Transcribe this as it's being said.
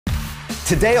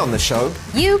Today on the show,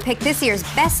 you pick this year's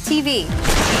best TV.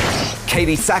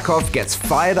 Katee Sackhoff gets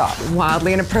fired up.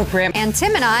 Wildly inappropriate. And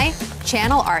Tim and I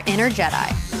channel our inner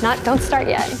Jedi. Don't start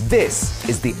yet. This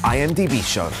is the IMDb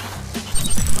show.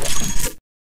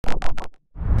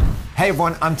 Hey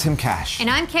everyone, I'm Tim Cash. And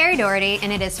I'm Carrie Doherty,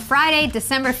 and it is Friday,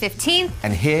 December 15th.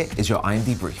 And here is your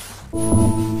IMDb brief.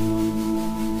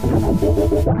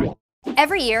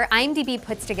 Every year, IMDb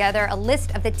puts together a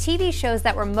list of the TV shows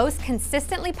that were most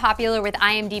consistently popular with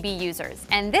IMDb users,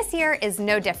 and this year is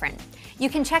no different. You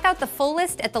can check out the full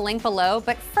list at the link below,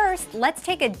 but first, let's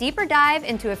take a deeper dive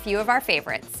into a few of our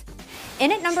favorites.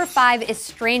 In at number 5 is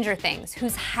Stranger Things,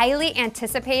 whose highly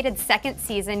anticipated second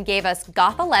season gave us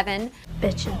Goth 11,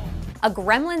 Bitchin', a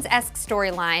Gremlins-esque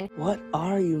storyline. What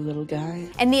are you, little guy?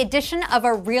 And the addition of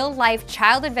a real-life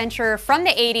child adventurer from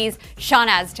the 80s, Sean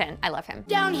Astin. I love him.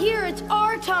 Down here, it's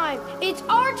our time. It's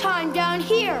our time down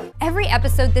here. Every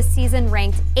episode this season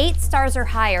ranked 8 stars or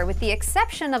higher, with the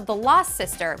exception of The Lost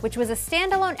Sister, which was a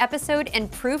standalone episode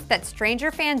and proof that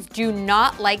Stranger fans do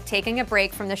not like taking a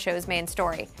break from the show's main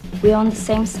story. We're on the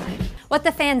same side. What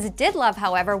the fans did love,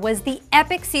 however, was the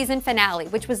epic season finale,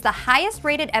 which was the highest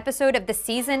rated episode of the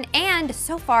season and,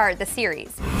 so far, the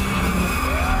series.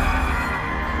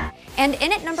 And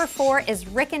in at number 4 is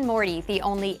Rick and Morty, the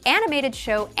only animated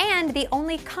show and the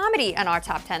only comedy on our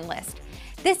top 10 list.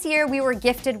 This year, we were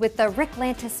gifted with the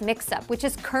Ricklantis Mix-Up, which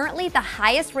is currently the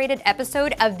highest rated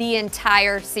episode of the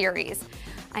entire series.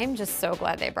 I am just so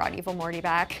glad they brought Evil Morty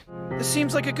back. This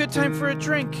seems like a good time for a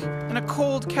drink and a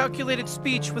cold, calculated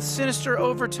speech with sinister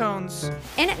overtones.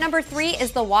 In at number 3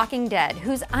 is The Walking Dead,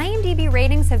 whose IMDb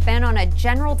ratings have been on a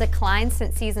general decline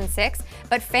since season 6,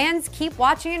 but fans keep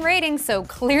watching and rating, so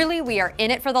clearly we are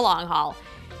in it for the long haul.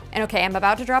 And okay, I'm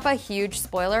about to drop a huge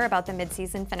spoiler about the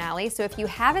mid-season finale, so if you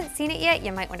haven't seen it yet,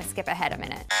 you might want to skip ahead a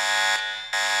minute.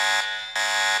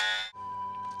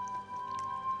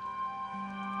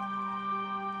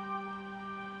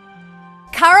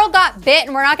 Carl got bit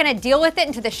and we're not gonna deal with it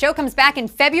until the show comes back in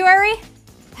February?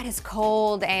 That is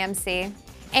cold, AMC.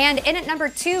 And in at number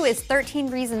 2 is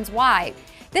 13 Reasons Why.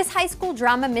 This high school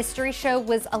drama mystery show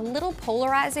was a little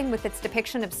polarizing with its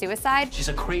depiction of suicide. She's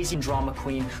a crazy drama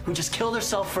queen who just killed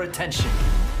herself for attention.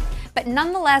 But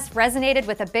nonetheless resonated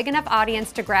with a big enough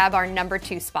audience to grab our number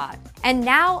 2 spot. And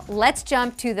now let's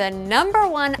jump to the number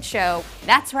 1 show.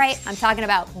 That's right, I'm talking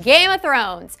about Game of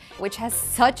Thrones, which has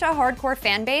such a hardcore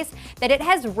fan base that it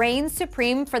has reigned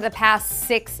supreme for the past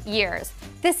 6 years.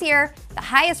 This year, the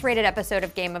highest rated episode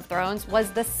of Game of Thrones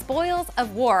was The Spoils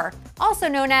of War, also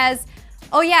known as,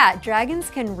 oh yeah, dragons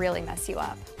can really mess you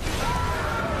up.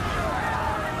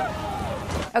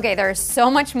 Okay, there's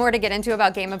so much more to get into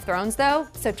about Game of Thrones though,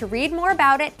 so to read more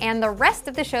about it and the rest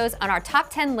of the shows on our top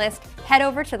 10 list, head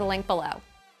over to the link below.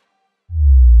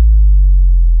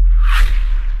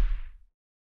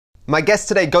 My guest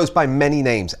today goes by many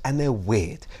names, and they're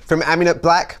weird. From Amulet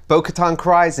Black, Bo-Katan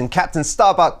Cries, and Captain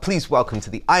Starbuck, please welcome to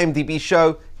the IMDb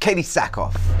show, Katee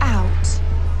Sackhoff. Out?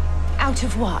 Out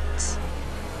of what?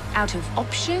 Out of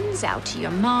options, out of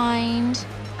your mind,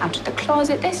 out of the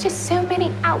closet. There's just so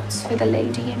many outs for the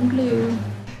lady in blue.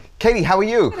 Katee, how are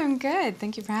you? I'm good,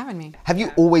 thank you for having me. Have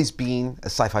you always been a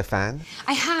sci-fi fan?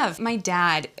 I have. My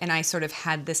dad and I sort of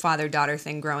had this father-daughter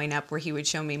thing growing up where he would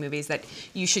show me movies that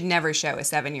you should never show a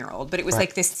 7-year-old, but it was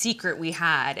like this secret we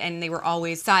had, and they were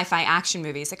always sci-fi action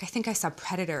movies. Like I think I saw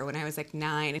Predator when I was like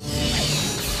 9.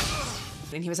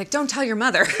 And he was like, don't tell your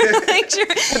mother. Like, sure.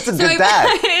 That's a good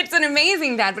dad. It's an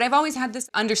amazing dad, but I've always had this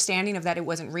understanding of that it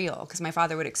wasn't real, because my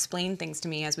father would explain things to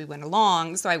me as we went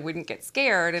along, so I wouldn't get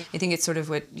scared. And I think it's sort of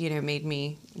what, made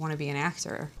me want to be an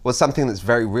actor. Well, something that's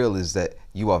very real is that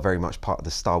you are very much part of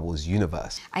the Star Wars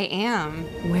universe. I am.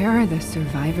 Where are the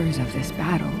survivors of this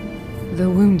battle? The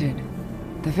wounded,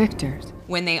 the victors?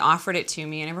 When they offered it to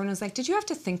me and everyone was like, did you have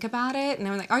to think about it? And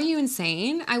I was like, are you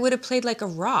insane? I would have played like a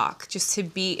rock just to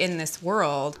be in this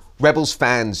world. Rebels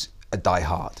fans are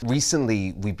diehard.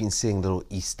 Recently, we've been seeing little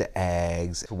Easter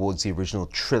eggs towards the original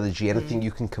trilogy. Anything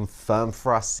you can confirm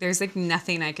for us? There's like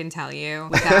nothing I can tell you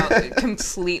without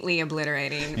completely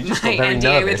obliterating my NDA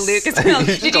nervous. with Lucasfilm.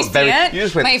 Did you see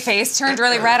it? Went, my face turned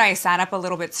really red. I sat up a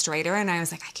little bit straighter and I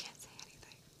was like, I can't.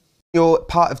 You're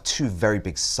part of 2 very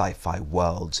big sci-fi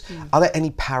worlds. Are there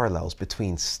any parallels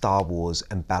between Star Wars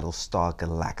and Battlestar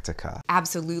Galactica?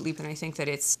 Absolutely, but I think that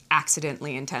it's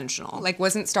accidentally intentional. Like,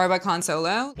 wasn't Starbuck Han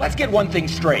Solo? Let's get one thing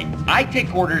straight. I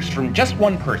take orders from just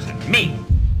one person, me.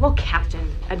 Well,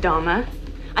 Captain Adama,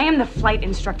 I am the flight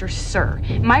instructor, sir.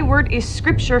 My word is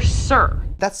scripture, sir.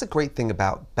 That's the great thing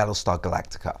about Battlestar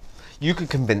Galactica. you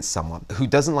could convince someone who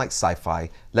doesn't like sci-fi,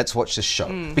 let's watch this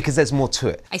show, because there's more to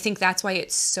it. I think that's why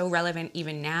it's so relevant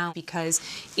even now, because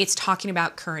it's talking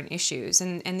about current issues,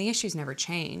 and the issues never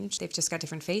change. They've just got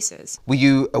different faces. Were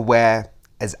you aware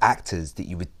as actors that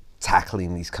you were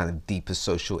tackling these kind of deeper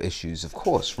social issues? Of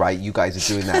course, right? You guys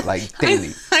are doing that like daily.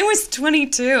 I was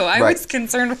 22. I was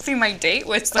concerned with who my date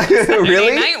was Saturday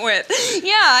Really? night with.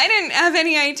 Yeah, I didn't have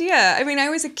any idea. I mean,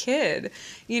 I was a kid.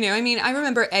 You know, I mean, I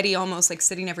remember Eddie almost like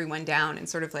sitting everyone down and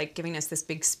sort of like giving us this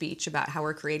big speech about how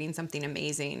we're creating something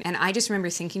amazing. And I just remember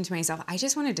thinking to myself, I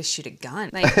just wanted to shoot a gun.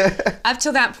 Like, up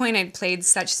till that point, I'd played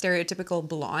such stereotypical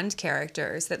blonde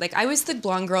characters that, like, I was the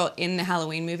blonde girl in the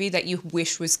Halloween movie that you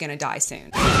wish was gonna die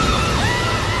soon.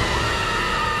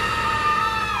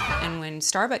 And when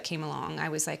Starbuck came along, I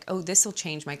was like, oh, this will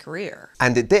change my career.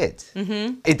 And it did.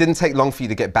 It didn't take long for you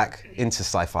to get back into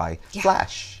sci-fi. Yeah.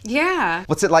 Flash. Yeah.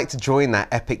 What's it like to join that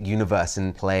epic universe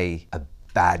and play a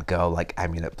bad girl like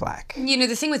Amulet Black? You know,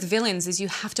 the thing with villains is you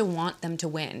have to want them to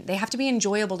win. They have to be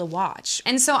enjoyable to watch.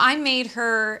 And so I made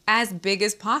her as big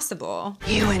as possible.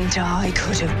 You and I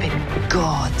could have been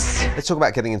gods. Let's talk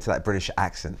about getting into that British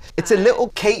accent. It's a little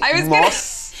Kate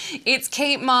Moss. It's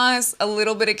Kate Moss, a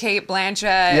little bit of Kate Blanchett.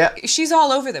 Yeah. She's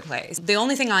all over the place. The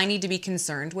only thing I need to be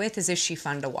concerned with is she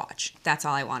fun to watch? That's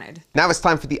all I wanted. Now it's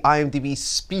time for the IMDb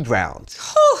speed round.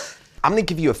 I'm gonna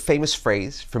give you a famous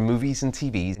phrase from movies and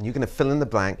TVs, and you're gonna fill in the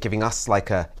blank, giving us like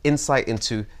a insight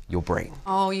into your brain.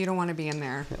 Oh, you don't want to be in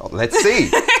there. Let's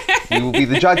see. You will be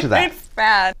the judge of that. It's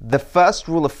bad. The first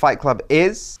rule of Fight Club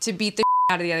is... to beat the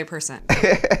out of the other person.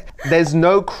 There's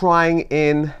no crying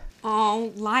in...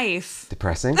 Oh, life.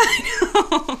 Depressing.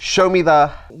 I know. Show me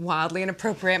the... wildly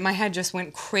inappropriate. My head just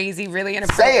went crazy, really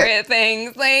inappropriate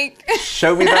things. Like...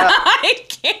 Show me the... I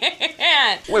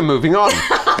can't. We're moving on.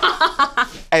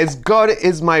 As God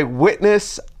is my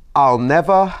witness, I'll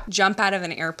never... jump out of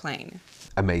an airplane.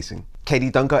 Amazing. Katie,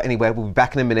 don't go anywhere. We'll be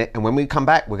back in a minute. And when we come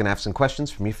back, we're gonna have some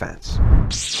questions from you fans.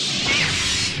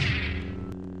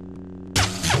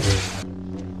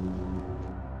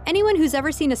 Anyone who's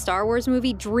ever seen a Star Wars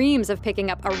movie dreams of picking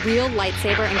up a real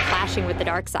lightsaber and clashing with the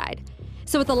dark side.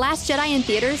 So with The Last Jedi in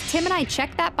theaters, Tim and I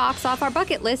checked that box off our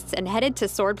bucket lists and headed to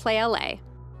Swordplay LA.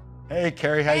 Hey,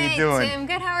 Kerri, how you doing? Hey, Tim,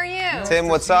 good, how are you? Tim,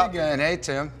 what's up? Again. Hey,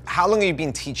 Tim. How long have you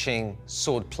been teaching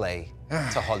swordplay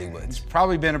to Hollywood? It's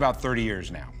probably been about 30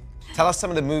 years now. Tell us some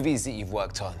of the movies that you've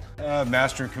worked on.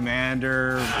 Master and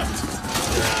Commander,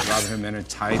 Robin Hood Men in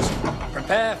Tights,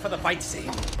 Prepare for the fight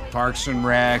scene. Parks and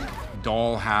Rec,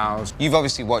 Dollhouse. You've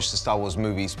obviously watched the Star Wars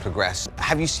movies progress.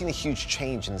 Have you seen a huge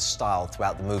change in the style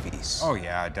throughout the movies? Oh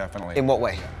yeah, definitely. In what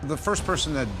way? The first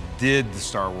person that did the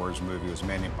Star Wars movie was a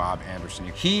man named Bob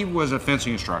Anderson. He was a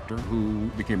fencing instructor who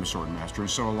became a sword master, and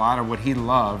so a lot of what he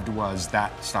loved was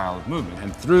that style of movement.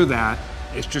 And through that,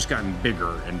 it's just gotten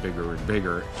bigger and bigger and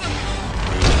bigger.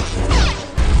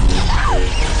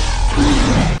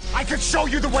 I could show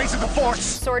you the ways of the Force!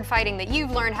 Sword fighting that you've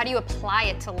learned, how do you apply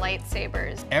it to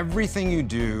lightsabers? Everything you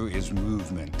do is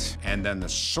movement, and then the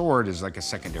sword is like a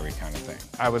secondary kind of thing.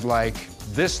 I would like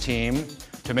this team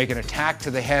to make an attack to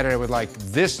the head, and I would like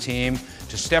this team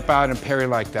to step out and parry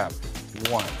like that.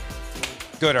 One.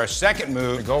 Good, our second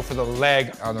move, go for the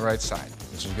leg on the right side.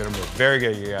 This is gonna move. Very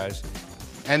good, you guys.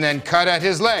 And then cut at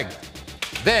his leg.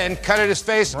 Then cut at his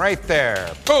face right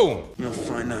there. Boom! You'll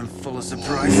find I'm full of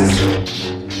surprises.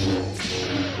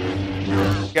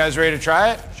 You guys ready to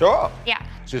try it? Sure. Yeah.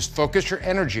 Just focus your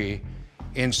energy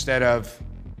instead of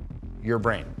your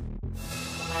brain.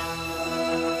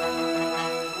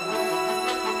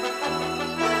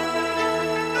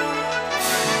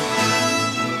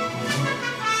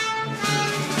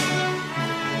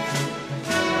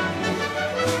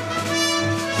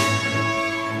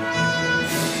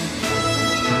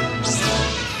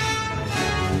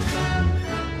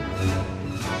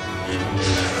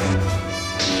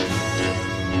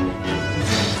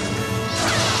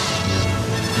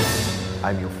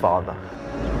 I'm your father.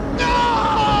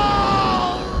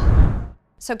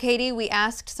 So Katie, we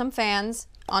asked some fans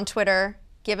on Twitter,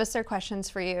 give us their questions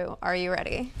for you. Are you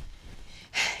ready?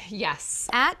 Yes.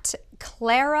 At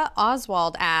Clara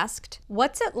Oswald asked,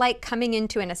 what's it like coming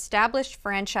into an established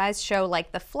franchise show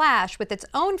like The Flash with its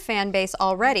own fan base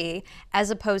already,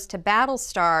 as opposed to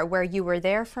Battlestar where you were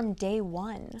there from day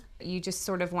one? You just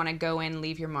sort of want to go in,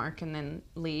 leave your mark, and then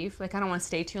leave. Like, I don't want to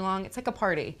stay too long. It's like a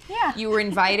party. Yeah. You were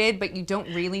invited, but you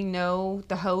don't really know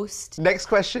the host. Next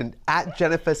question, at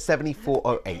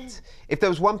Jennifer7408. If there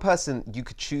was one person you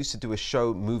could choose to do a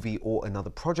show, movie, or another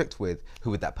project with, who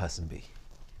would that person be?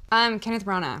 Kenneth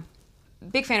Branagh.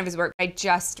 Big fan of his work. I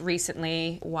just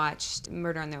recently watched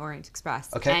Murder on the Orient Express.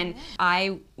 Okay. And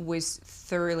I was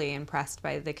thoroughly impressed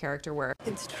by the character work.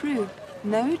 It's true.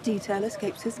 No detail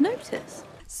escapes his notice.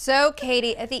 So,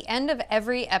 Katie, at the end of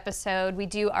every episode, we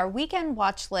do our weekend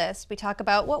watch list. We talk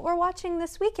about what we're watching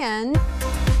this weekend.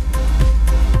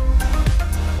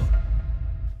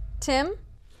 Tim,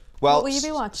 well, what will you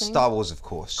be watching? Star Wars, of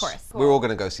course. Of course. We're all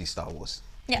going to go see Star Wars.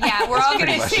 Yeah, we're all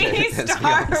going to much see it,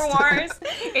 Star Wars.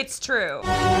 It's true.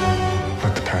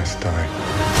 Let the past die.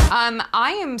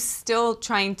 I am still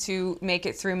trying to make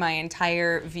it through my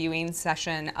entire viewing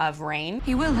session of Reign.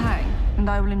 He will hang, and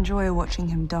I will enjoy watching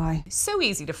him die. So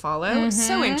easy to follow,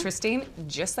 so interesting,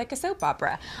 just like a soap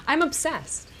opera. I'm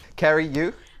obsessed. Kerri,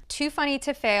 you? Too Funny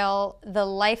to Fail, The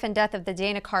Life and Death of the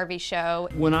Dana Carvey Show.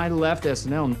 When I left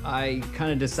SNL, I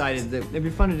kind of decided that it'd be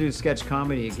fun to do sketch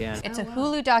comedy again. It's a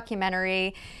Hulu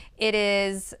documentary. It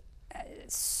is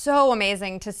so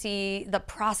amazing to see the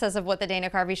process of what the Dana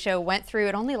Carvey Show went through.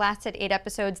 It only lasted 8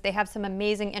 episodes. They have some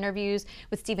amazing interviews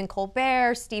with Stephen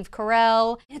Colbert, Steve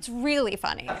Carell. It's really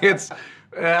funny. It's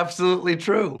absolutely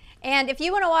true. And if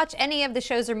you want to watch any of the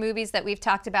shows or movies that we've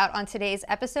talked about on today's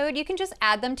episode, you can just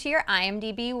add them to your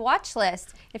IMDb watch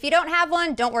list. If you don't have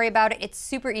one, don't worry about it. It's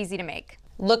super easy to make.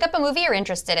 Look up a movie you're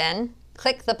interested in,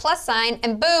 click the plus sign,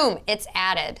 and boom, it's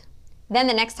added. Then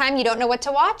the next time you don't know what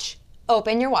to watch,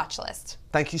 open your watch list.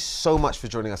 Thank you so much for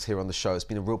joining us here on the show. It's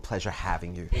been a real pleasure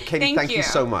having you. Katie, thank you you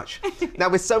so much. Now,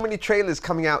 with so many trailers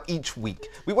coming out each week,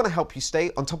 we want to help you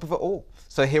stay on top of it all.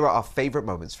 So here are our favorite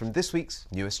moments from this week's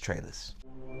newest trailers.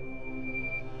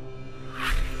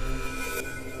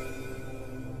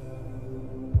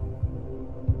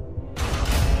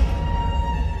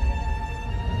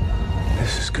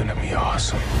 This is gonna be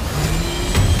awesome.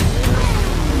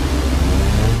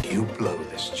 You blow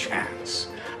this chance,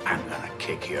 I'm gonna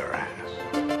kick your ass.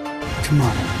 Come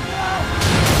on.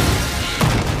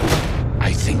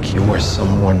 I think you are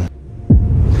someone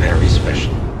very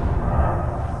special.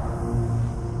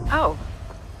 Oh,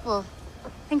 well,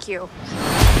 thank you.